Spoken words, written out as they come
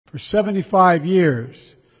For 75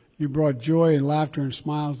 years, you brought joy and laughter and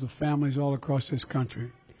smiles to families all across this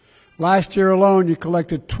country. Last year alone, you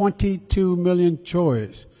collected 22 million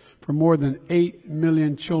toys for more than 8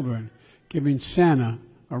 million children, giving Santa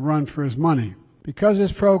a run for his money. Because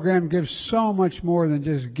this program gives so much more than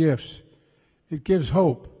just gifts, it gives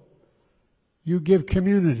hope. You give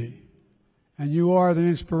community, and you are the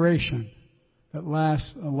inspiration that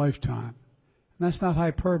lasts a lifetime. And that's not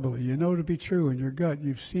hyperbole. You know to be true in your gut.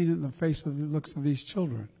 You've seen it in the face of the looks of these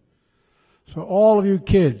children. So all of you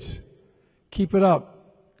kids, keep it up.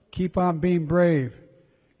 Keep on being brave.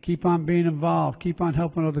 Keep on being involved. Keep on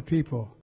helping other people.